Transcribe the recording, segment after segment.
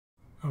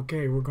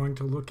Okay, we're going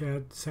to look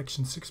at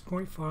section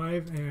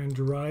 6.5 and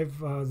derive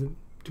the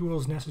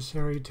tools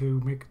necessary to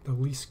make the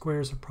least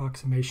squares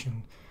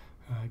approximation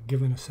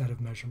given a set of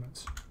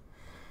measurements.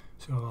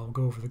 So I'll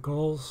go over the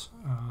goals,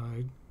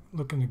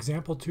 look at an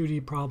example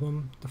 2D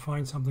problem,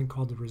 define something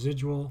called the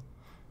residual,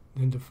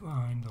 then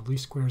define the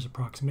least squares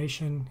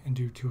approximation, and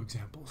do 2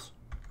 examples.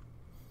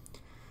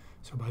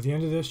 So by the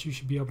end of this, you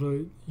should be able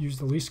to use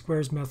the least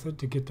squares method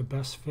to get the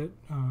best fit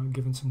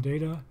given some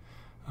data.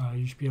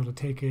 You should be able to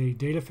take a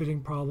data fitting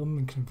problem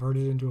and convert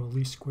it into a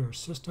least squares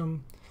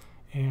system,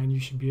 and you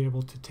should be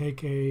able to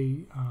take a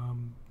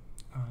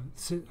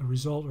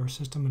result or a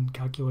system and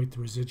calculate the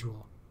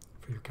residual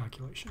for your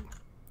calculation.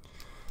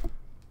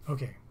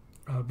 Okay,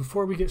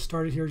 before we get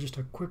started here, just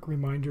a quick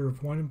reminder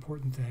of one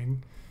important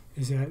thing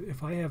is that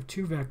if I have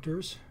 2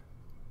 vectors,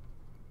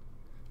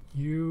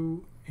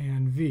 u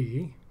and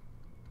v,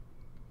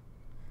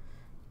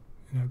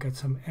 and I've got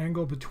some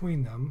angle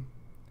between them,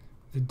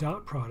 the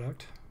dot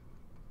product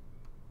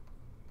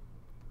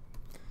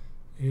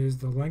is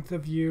the length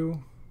of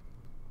u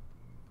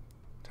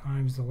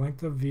times the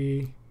length of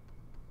v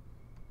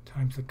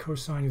times the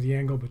cosine of the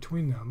angle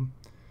between them.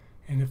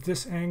 And if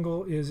this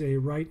angle is a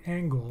right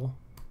angle,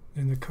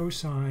 then the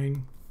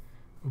cosine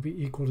will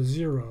be equal to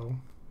 0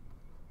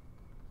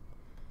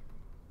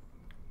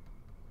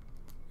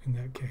 in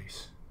that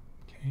case.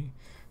 Okay,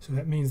 so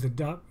that means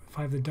if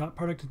I have the dot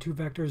product of 2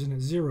 vectors and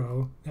it's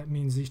 0, that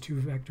means these 2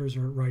 vectors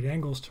are at right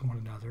angles to one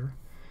another.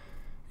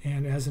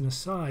 And as an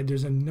aside,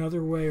 there's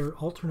another way or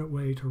alternate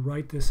way to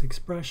write this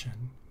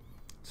expression.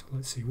 So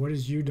let's see, what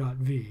is u dot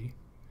v?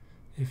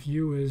 If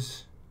u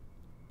is,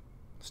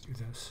 let's do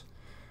this.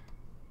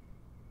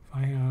 If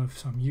I have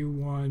some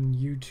u1,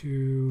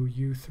 u2,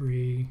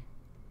 u3,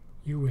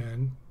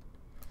 un,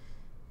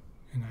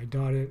 and I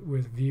dot it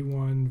with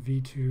v1,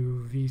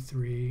 v2,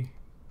 v3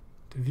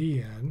 to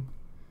vn,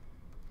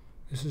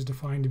 this is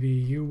defined to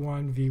be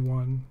u1,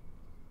 v1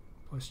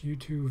 plus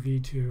u2,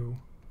 v2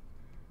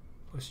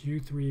 plus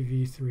u3,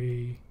 v3,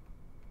 and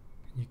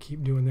you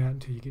keep doing that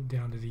until you get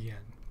down to the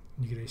end,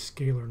 and you get a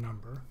scalar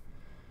number.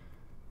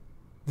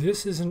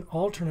 This is an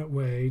alternate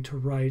way to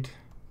write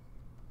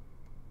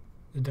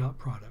the dot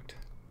product.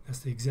 That's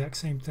the exact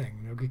same thing.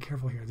 Now be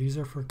careful here. These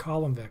are for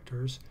column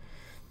vectors.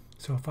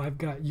 So if I've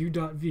got u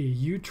dot v,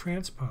 u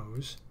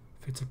transpose,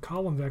 if it's a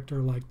column vector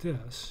like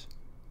this,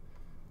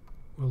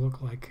 will look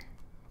like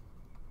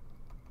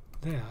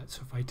that.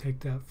 So if I take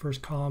that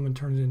first column and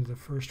turn it into the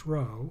first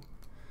row,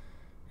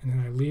 and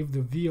then I leave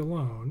the v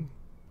alone,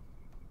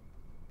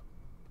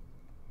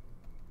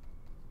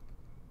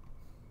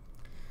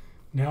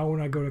 now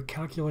when I go to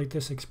calculate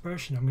this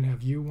expression, I'm going to have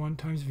u1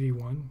 times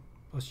v1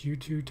 plus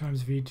u2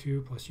 times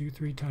v2 plus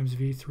u3 times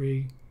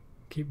v3,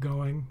 keep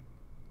going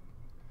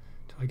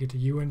until I get to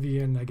u and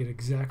vn, and I get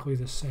exactly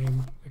the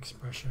same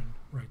expression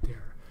right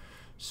there.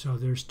 So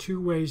there's 2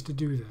 ways to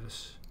do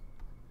this.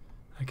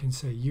 I can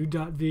say u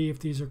dot v if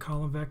these are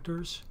column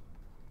vectors,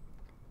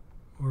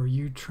 or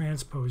u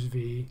transpose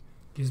v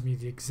gives me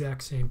the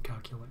exact same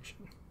calculation.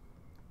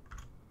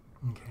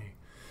 Okay,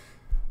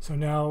 so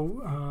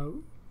now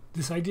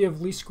this idea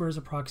of least squares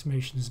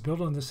approximation is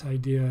built on this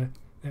idea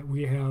that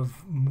we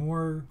have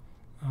more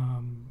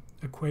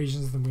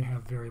equations than we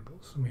have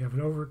variables, and we have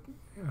an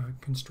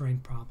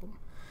over-constrained problem.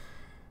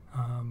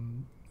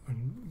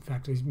 In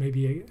fact, it's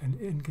maybe an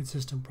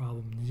inconsistent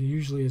problem. It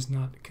usually is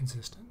not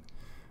consistent.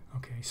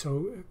 Okay,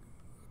 so a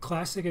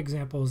classic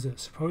example is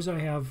this. Suppose I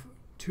have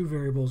 2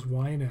 variables,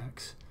 y and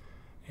x,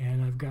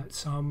 and I've got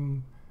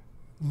some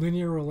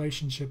linear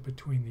relationship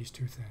between these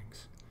 2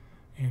 things.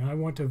 And I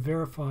want to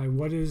verify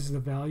what is the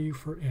value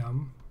for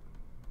m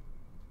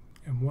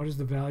and what is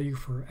the value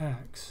for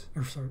x,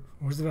 or sorry,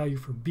 what is the value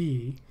for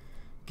b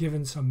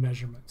given some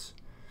measurements.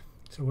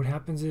 So what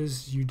happens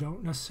is you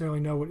don't necessarily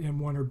know what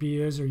m1 or b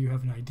is, or you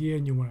have an idea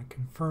and you want to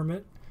confirm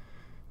it.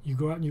 You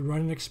go out and you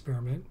run an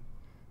experiment.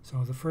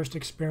 So the first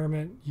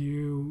experiment,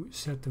 you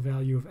set the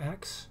value of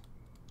x,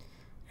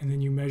 and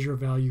then you measure a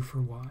value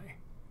for y.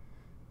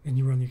 Then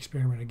you run the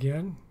experiment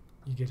again,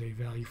 you get a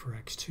value for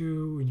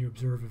x2, and you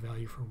observe a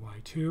value for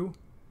y2.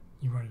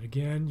 You run it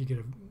again, you get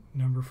a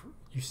number for,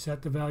 you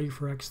set the value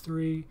for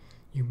x3,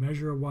 you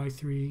measure a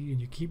y3,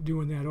 and you keep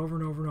doing that over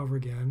and over and over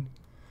again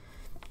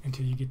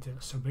until you get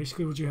this. So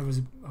basically what you have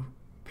is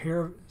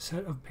a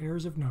set of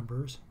pairs of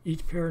numbers.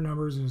 Each pair of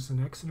numbers is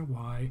an x and a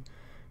y,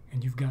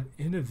 and you've got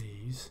n of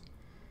these.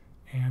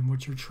 And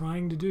what you're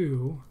trying to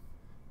do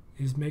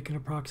is make an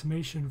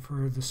approximation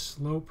for the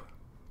slope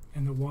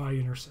and the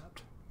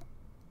y-intercept.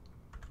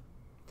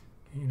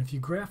 And if you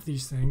graph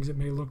these things, it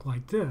may look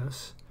like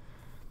this.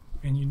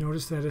 And you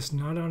notice that it's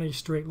not on a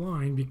straight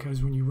line,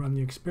 because when you run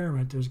the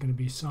experiment, there's going to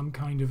be some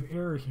kind of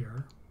error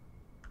here.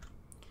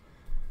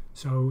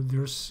 So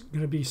there's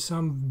going to be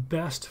some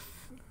best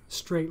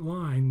straight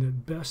line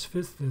that best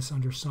fits this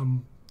under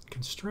some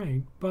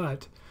constraint,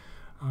 but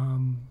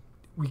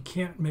we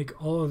can't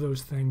make all of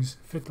those things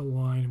fit the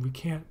line, and we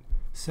can't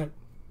set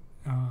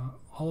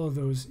all of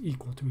those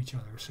equal to each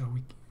other. So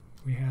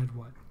we had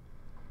what?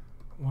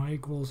 Y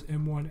equals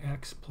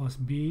m1x plus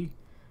b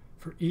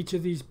for each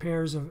of these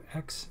pairs of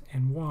x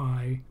and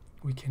y,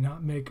 we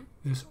cannot make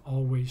this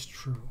always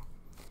true.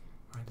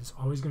 Right? It's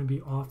always going to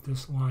be off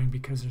this line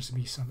because there's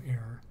going to be some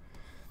error.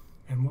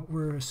 And what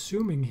we're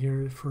assuming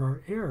here for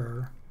our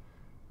error,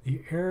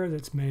 the error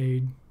that's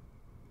made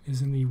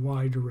is in the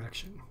y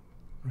direction.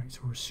 Right?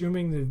 So we're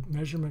assuming the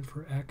measurement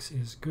for x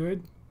is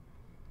good,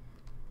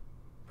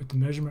 but the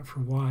measurement for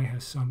y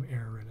has some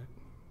error in it.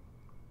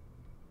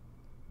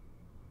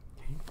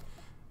 Okay?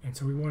 And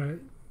so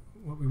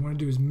what we want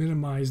to do is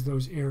minimize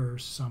those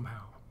errors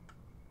somehow.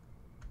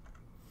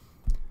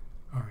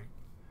 All right,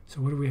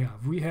 so what do we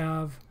have? We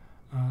have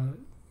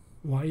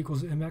y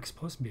equals mx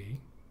plus b.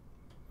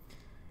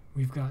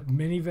 We've got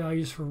many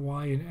values for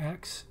y and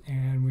x,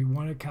 and we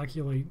want to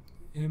calculate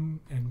m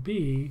and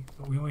b,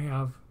 but we only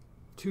have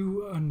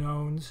two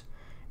unknowns,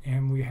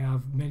 and we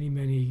have many,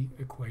 many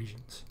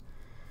equations.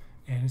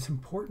 And it's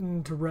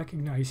important to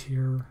recognize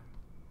here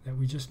that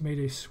we just made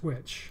a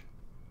switch.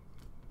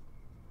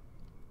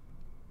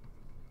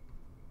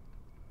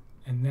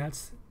 And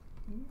that's,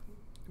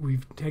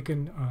 we've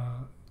taken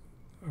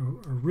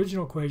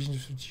original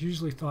equations, which is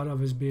usually thought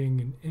of as being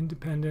an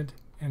independent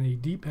and a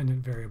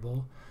dependent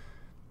variable,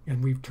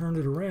 and we've turned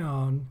it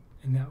around,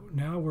 and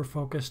now we're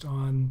focused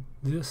on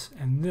this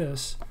and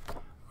this.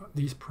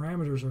 These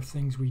parameters are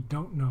things we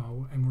don't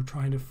know, and we're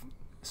trying to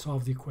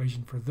solve the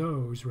equation for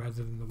those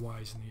rather than the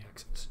y's and the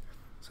x's.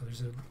 So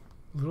there's a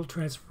little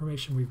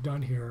transformation we've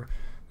done here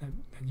that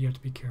you have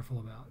to be careful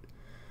about.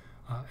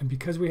 And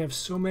because we have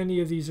so many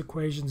of these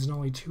equations and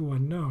only two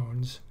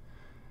unknowns,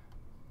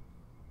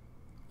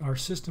 our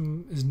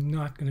system is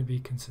not going to be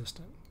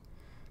consistent.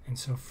 And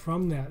so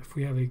from that, if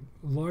we have a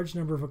large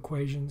number of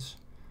equations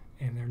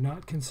and they're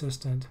not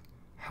consistent,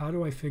 how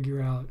do I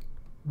figure out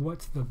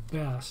what's the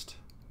best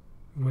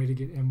way to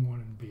get m1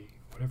 and b,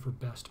 whatever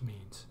best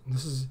means? And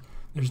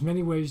there's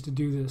many ways to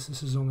do this.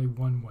 This is only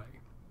one way.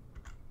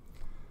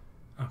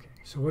 Okay,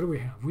 so what do we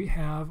have? We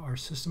have our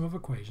system of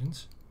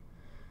equations.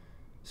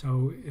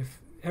 So if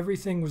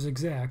everything was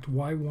exact,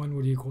 y1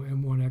 would equal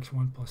m1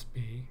 x1 plus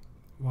b,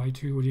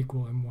 y2 would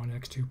equal m1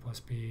 x2 plus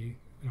b,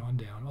 and on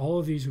down. All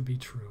of these would be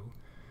true.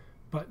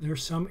 But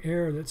there's some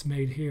error that's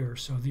made here,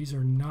 so these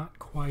are not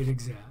quite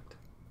exact.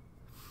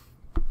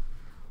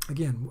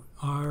 Again,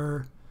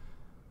 our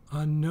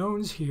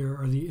unknowns here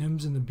are the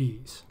m's and the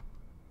b's.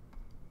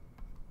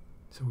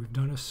 So we've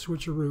done a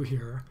switcheroo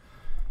here.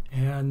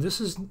 And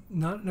this is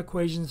not an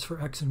equations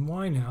for x and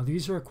y now.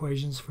 These are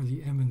equations for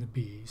the m and the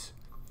b's.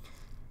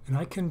 And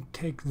I can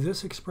take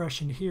this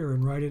expression here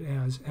and write it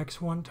as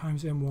x1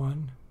 times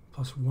m1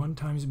 plus 1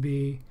 times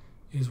b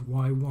is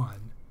y1.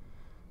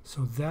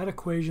 So that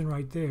equation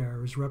right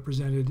there is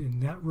represented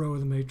in that row of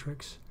the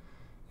matrix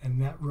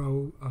and that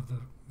row of the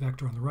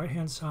vector on the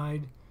right-hand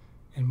side,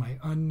 and my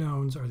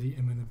unknowns are the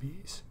m and the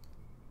b's.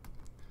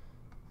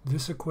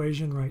 This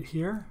equation right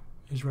here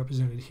is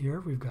represented here.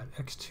 We've got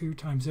x2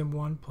 times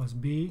m1 plus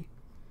b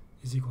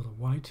is equal to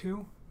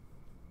y2.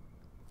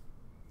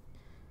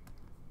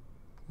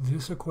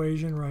 This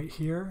equation right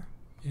here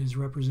is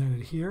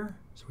represented here.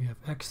 So we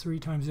have x3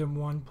 times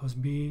m1 plus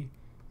b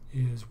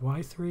is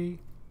y3.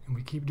 And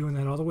we keep doing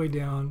that all the way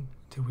down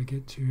until we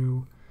get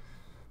to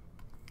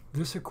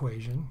this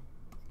equation,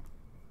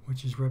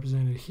 which is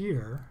represented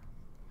here,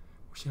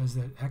 which says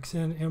that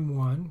xn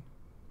m1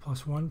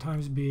 plus 1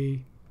 times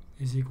b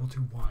is equal to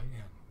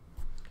yn.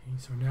 Okay,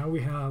 so now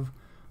we have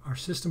our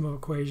system of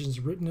equations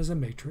written as a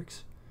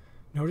matrix.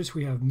 Notice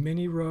we have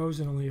many rows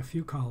and only a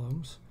few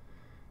columns.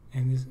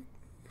 And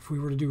if we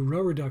were to do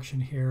row reduction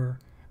here,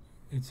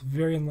 it's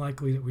very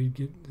unlikely that we'd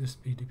get this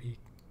to be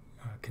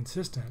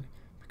consistent,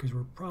 because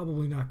we're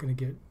probably not going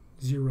to get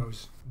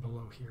zeros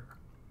below here.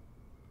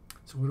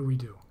 So what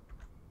do?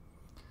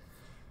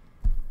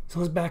 So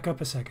let's back up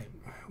a second.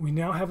 We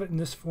now have it in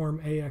this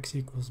form ax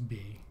equals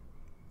b,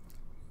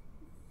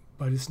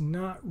 but it's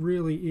not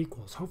really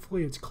equals.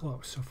 Hopefully it's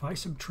close. So if I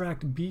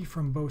subtract b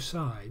from both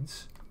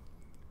sides,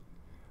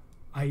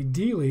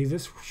 ideally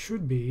this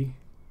should be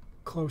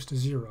close to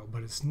 0,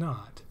 but it's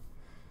not.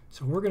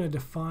 So we're going to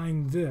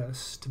define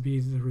this to be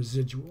the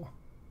residual.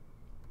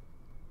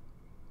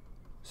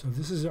 So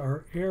this is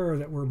our error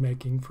that we're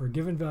making for a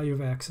given value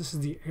of x. This is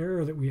the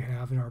error that we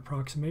have in our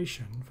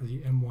approximation for the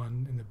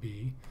m1 and the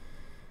b.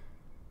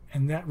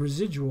 And that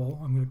residual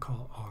I'm going to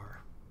call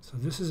r. So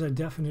this is a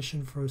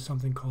definition for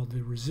something called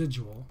the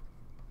residual.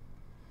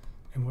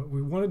 And what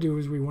we want to do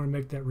is we want to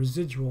make that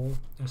residual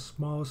as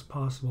small as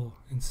possible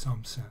in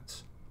some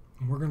sense.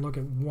 And we're going to look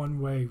at one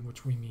way in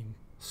which we mean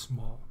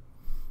small.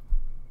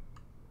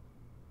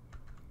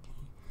 Okay.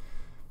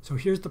 So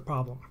here's the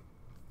problem.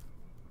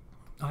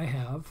 I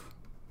have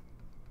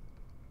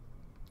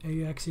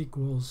ax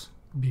equals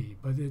b,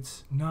 but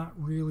it's not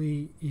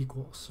really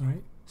equals,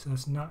 right? So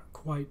that's not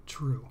quite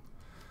true.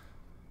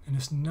 And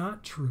it's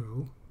not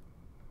true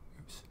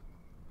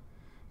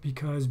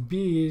because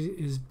b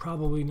is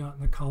probably not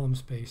in the column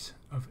space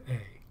of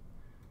a,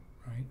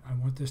 right? I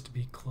want this to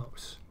be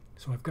close.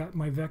 So I've got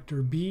my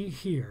vector b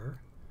here.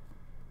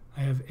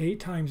 I have a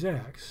times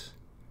x,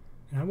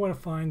 And I want to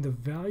find the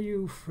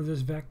value for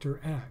this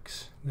vector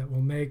x that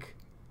will make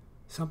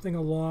something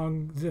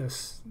along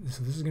this.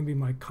 So this is going to be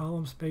my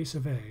column space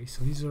of A.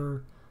 So these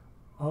are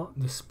all,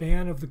 the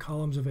span of the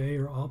columns of A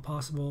are all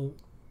possible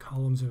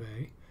columns of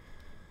A.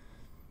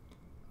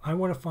 I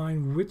want to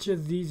find which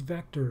of these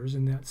vectors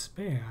in that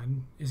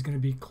span is going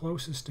to be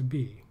closest to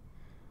B.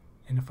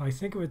 And if I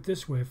think of it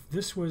this way, if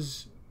this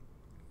was,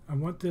 I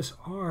want this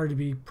R to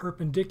be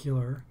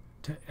perpendicular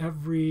to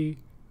every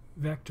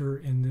vector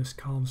in this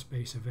column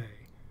space of A,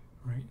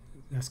 right?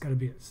 That's got to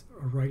be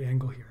a right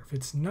angle here. If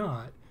it's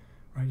not,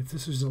 right, if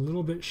this is a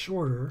little bit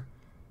shorter,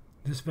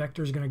 this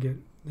vector is going to get,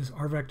 this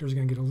R vector is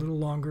going to get a little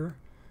longer,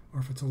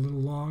 or if it's a little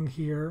long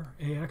here,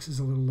 AX is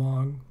a little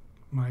long,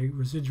 my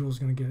residual is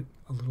going to get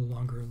a little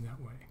longer in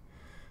that way.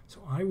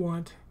 So I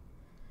want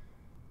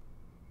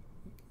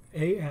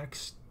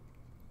AX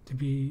to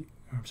be,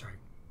 I'm sorry,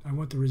 I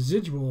want the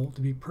residual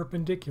to be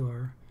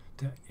perpendicular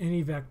to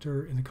any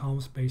vector in the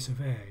column space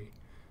of A.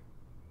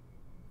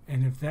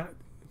 And if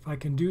I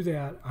can do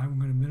that, I'm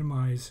going to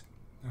minimize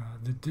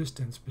the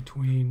distance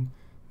between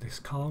this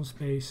column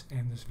space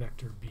and this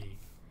vector B.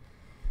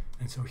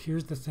 And so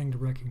here's the thing to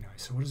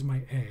recognize. So what is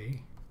my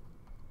A?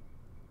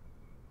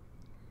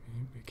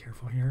 Be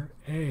careful here.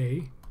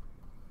 A,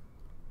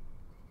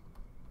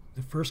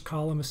 the first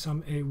column is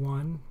some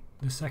A1,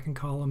 the second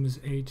column is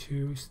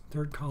A2,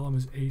 third column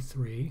is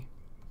A3,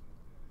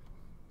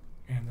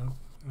 and the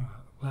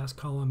last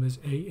column is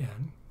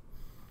AN.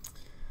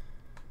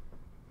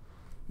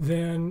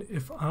 Then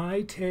if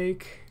I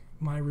take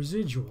my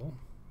residual,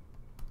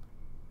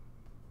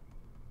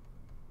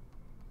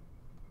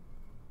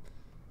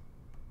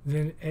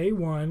 then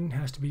A1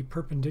 has to be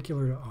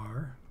perpendicular to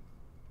R,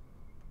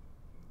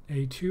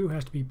 A2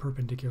 has to be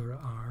perpendicular to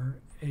R,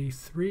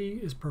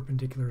 A3 is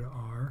perpendicular to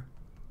R.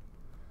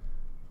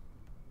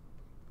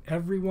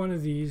 Every one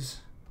of these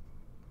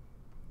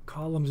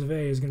columns of A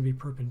is going to be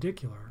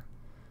perpendicular.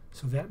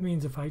 So that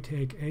means if I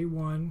take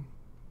A1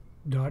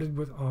 dotted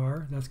with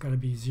R, that's got to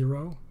be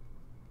 0.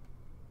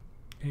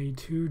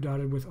 A2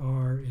 dotted with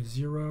R is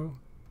 0.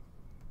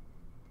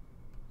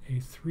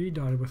 A3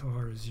 dotted with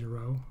R is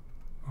 0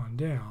 on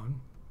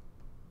down.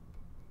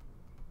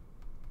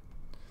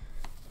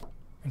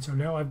 And so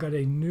now I've got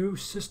a new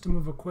system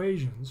of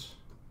equations.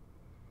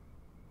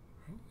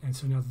 And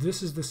so now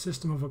this is the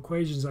system of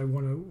equations I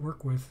want to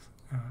work with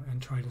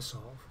and try to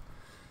solve.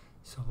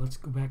 So let's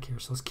go back here.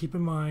 So let's keep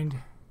in mind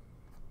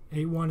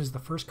A1 is the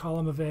first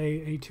column of A,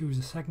 A2 is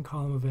the second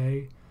column of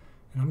A,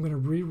 and I'm going to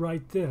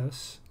rewrite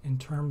this in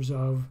terms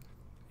of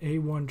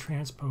A1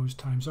 transpose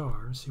times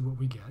R and see what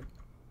we get.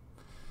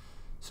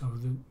 So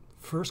the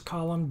first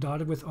column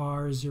dotted with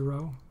R is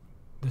 0,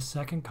 the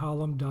second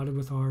column dotted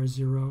with R is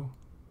 0,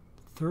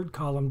 third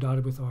column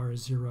dotted with R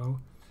is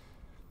 0,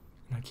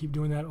 and I keep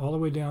doing that all the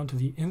way down to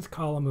the nth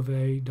column of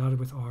A dotted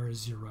with R is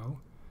 0.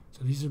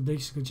 So these are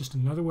basically just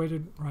another way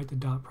to write the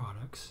dot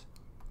products.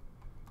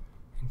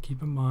 And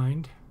keep in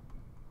mind,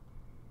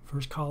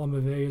 first column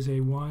of A is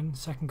A1,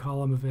 second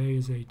column of A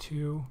is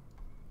A2,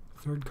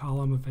 third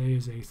column of A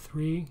is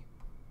A3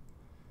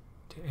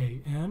 to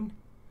AN.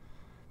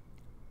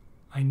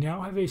 I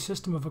now have a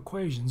system of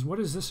equations. What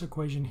is this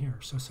equation here?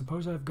 So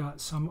suppose I've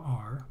got some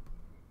R.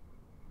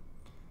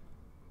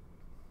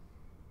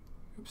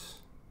 Oops.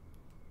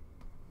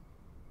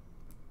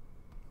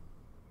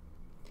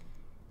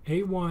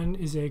 A1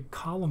 is a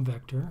column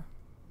vector,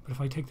 but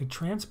if I take the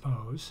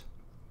transpose,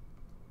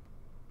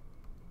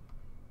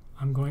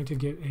 I'm going to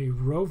get a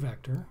row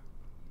vector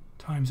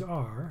times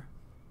R.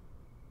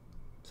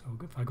 So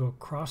if I go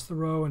across the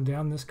row and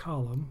down this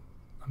column,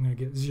 I'm going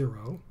to get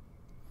 0.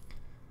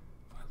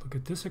 If I look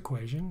at this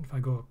equation, if I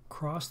go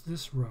across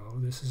this row,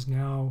 this is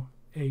now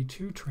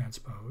A2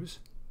 transpose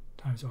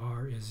times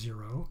R is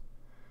 0.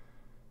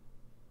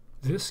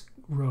 This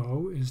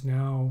row is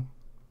now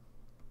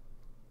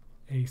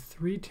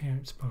A3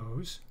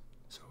 transpose,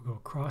 so we'll go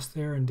across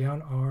there and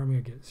down R, I'm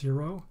going to get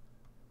 0.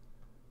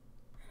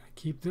 And I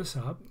keep this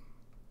up.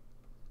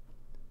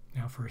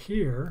 Now for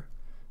here,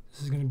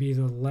 this is going to be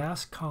the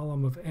last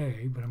column of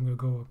A, but I'm going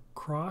to go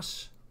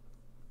across,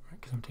 right,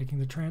 because I'm taking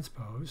the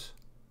transpose,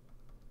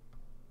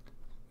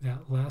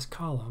 that last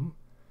column.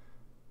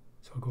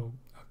 So I'll go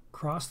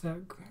across that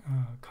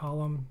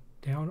column,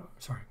 down,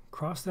 sorry,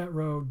 across that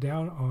row,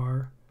 down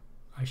R,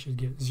 I should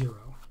get 0.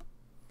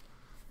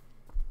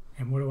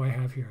 And what do I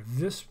have here?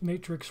 This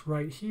matrix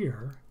right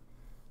here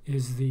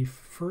is the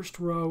first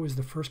row is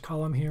the first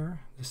column here.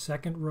 The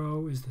second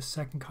row is the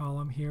second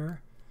column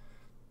here.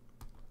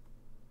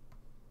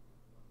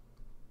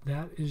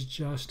 That is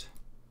just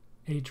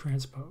A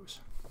transpose.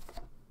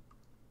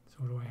 So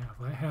what do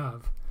I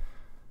have?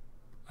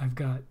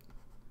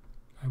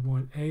 I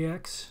want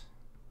AX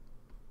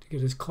to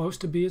get as close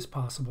to B as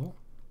possible.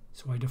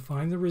 So I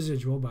define the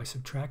residual by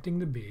subtracting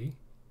the B.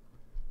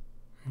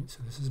 Right, so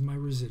this is my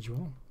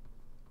residual.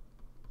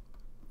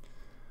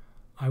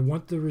 I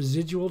want the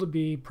residual to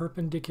be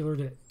perpendicular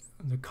to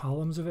the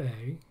columns of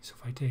A. So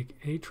if I take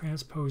A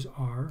transpose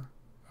R,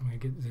 I'm going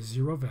to get the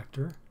 0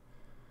 vector.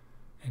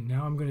 And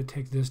now I'm going to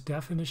take this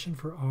definition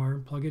for R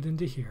and plug it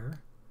into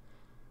here.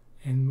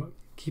 And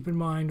keep in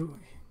mind,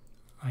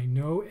 I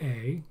know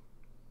A.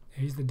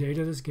 A is the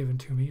data that's given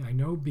to me. I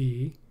know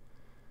B.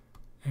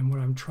 And what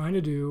I'm trying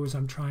to do is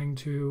I'm trying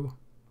to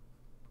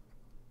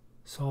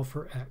solve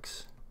for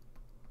X.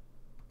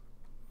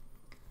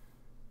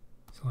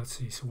 So let's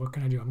see. So what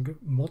can I do? I'm going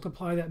to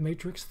multiply that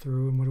matrix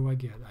through, and what do I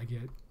get? I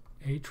get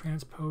A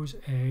transpose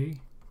A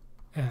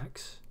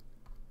X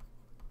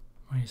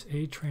minus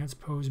A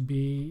transpose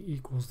B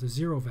equals the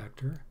 0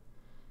 vector.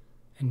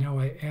 And now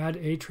I add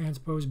A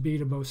transpose B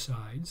to both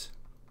sides.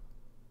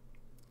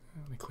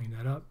 Let me clean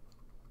that up.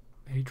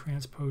 A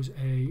transpose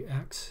A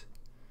X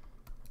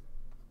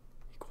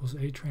equals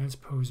A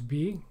transpose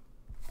B.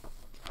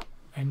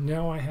 And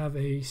now I have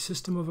a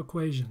system of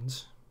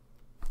equations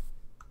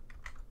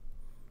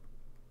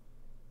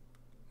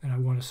that I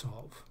want to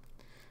solve.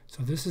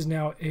 So this is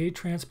now A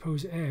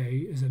transpose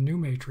A is a new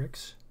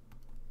matrix.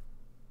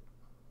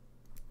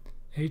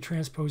 A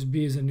transpose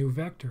B is a new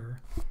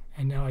vector.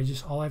 And now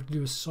all I have to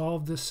do is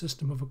solve this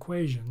system of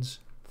equations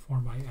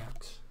for my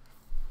X.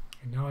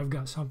 And now I've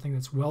got something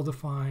that's well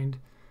defined,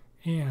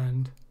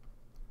 and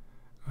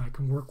I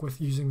can work with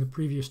using the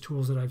previous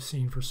tools that I've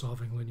seen for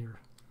solving linear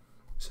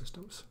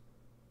systems.